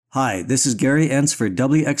Hi, this is Gary Entz for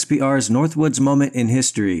WXPR's Northwoods Moment in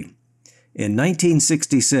History. In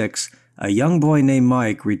 1966, a young boy named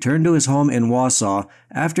Mike returned to his home in Wausau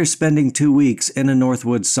after spending 2 weeks in a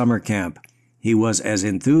Northwoods summer camp. He was as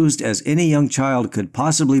enthused as any young child could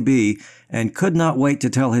possibly be and could not wait to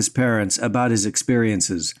tell his parents about his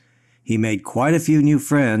experiences. He made quite a few new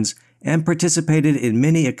friends and participated in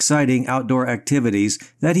many exciting outdoor activities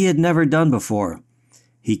that he had never done before.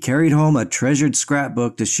 He carried home a treasured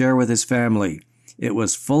scrapbook to share with his family. It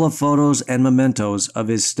was full of photos and mementos of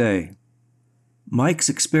his stay. Mike's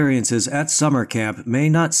experiences at summer camp may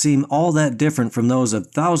not seem all that different from those of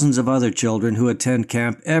thousands of other children who attend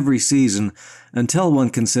camp every season until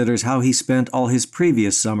one considers how he spent all his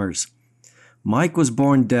previous summers. Mike was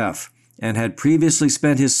born deaf and had previously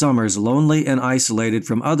spent his summers lonely and isolated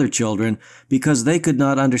from other children because they could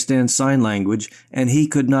not understand sign language and he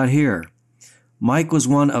could not hear. Mike was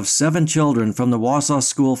one of 7 children from the Wausau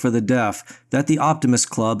School for the Deaf that the Optimist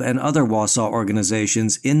Club and other Wausau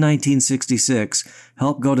organizations in 1966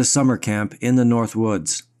 helped go to summer camp in the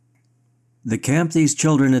Northwoods. The camp these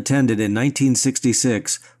children attended in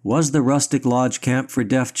 1966 was the Rustic Lodge Camp for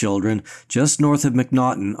Deaf Children just north of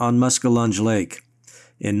McNaughton on Muskellunge Lake.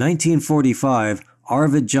 In 1945,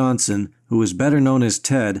 Arvid Johnson, who was better known as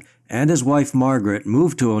Ted, and his wife Margaret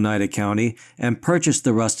moved to Oneida County and purchased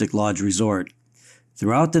the Rustic Lodge Resort.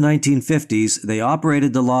 Throughout the 1950s, they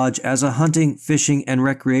operated the lodge as a hunting, fishing, and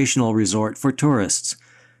recreational resort for tourists.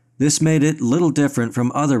 This made it little different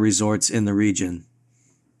from other resorts in the region.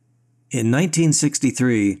 In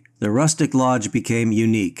 1963, the Rustic Lodge became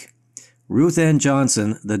unique. Ruth Ann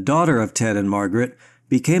Johnson, the daughter of Ted and Margaret,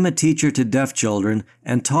 became a teacher to deaf children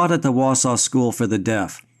and taught at the Wausau School for the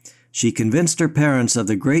Deaf. She convinced her parents of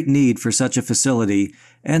the great need for such a facility,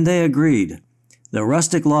 and they agreed. The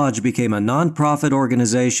Rustic Lodge became a non-profit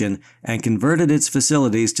organization and converted its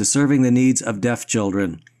facilities to serving the needs of deaf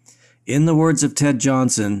children. In the words of Ted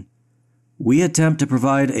Johnson, "We attempt to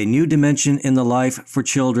provide a new dimension in the life for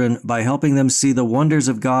children by helping them see the wonders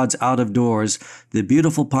of God's out of doors, the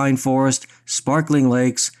beautiful pine forest, sparkling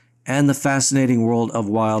lakes, and the fascinating world of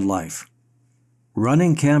wildlife."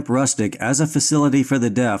 Running Camp Rustic as a facility for the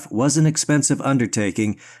deaf was an expensive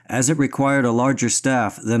undertaking as it required a larger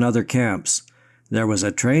staff than other camps. There was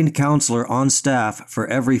a trained counselor on staff for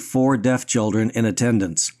every 4 deaf children in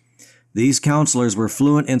attendance. These counselors were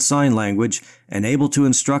fluent in sign language and able to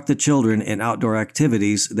instruct the children in outdoor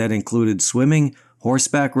activities that included swimming,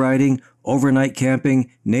 horseback riding, overnight camping,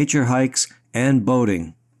 nature hikes, and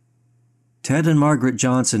boating. Ted and Margaret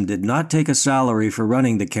Johnson did not take a salary for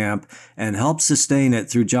running the camp and helped sustain it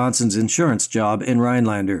through Johnson's insurance job in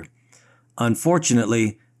Rhinelander.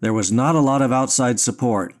 Unfortunately, there was not a lot of outside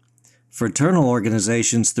support. Fraternal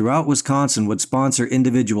organizations throughout Wisconsin would sponsor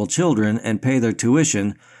individual children and pay their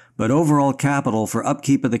tuition, but overall capital for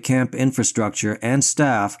upkeep of the camp infrastructure and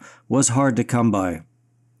staff was hard to come by.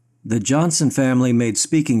 The Johnson family made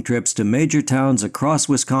speaking trips to major towns across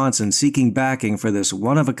Wisconsin seeking backing for this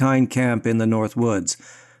one-of-a-kind camp in the Northwoods,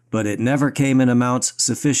 but it never came in amounts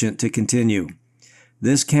sufficient to continue.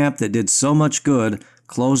 This camp that did so much good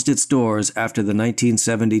closed its doors after the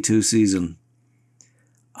 1972 season.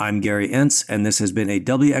 I'm Gary Entz, and this has been a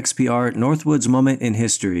WXPR Northwoods Moment in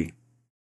History.